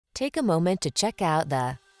Take a moment to check out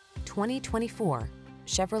the 2024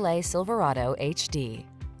 Chevrolet Silverado HD.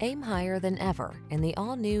 Aim higher than ever in the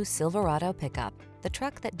all-new Silverado pickup, the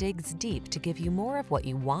truck that digs deep to give you more of what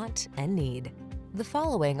you want and need. The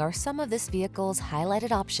following are some of this vehicle's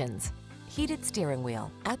highlighted options: heated steering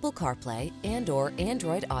wheel, Apple CarPlay and/or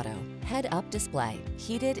Android Auto, head-up display,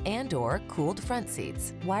 heated and/or cooled front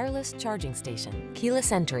seats, wireless charging station,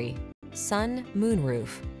 keyless entry, sun, moonroof,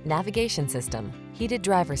 navigation system, heated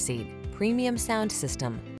driver's seat, premium sound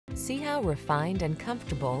system. See how refined and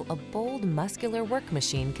comfortable a bold, muscular work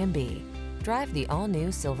machine can be. Drive the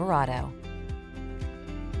all-new Silverado.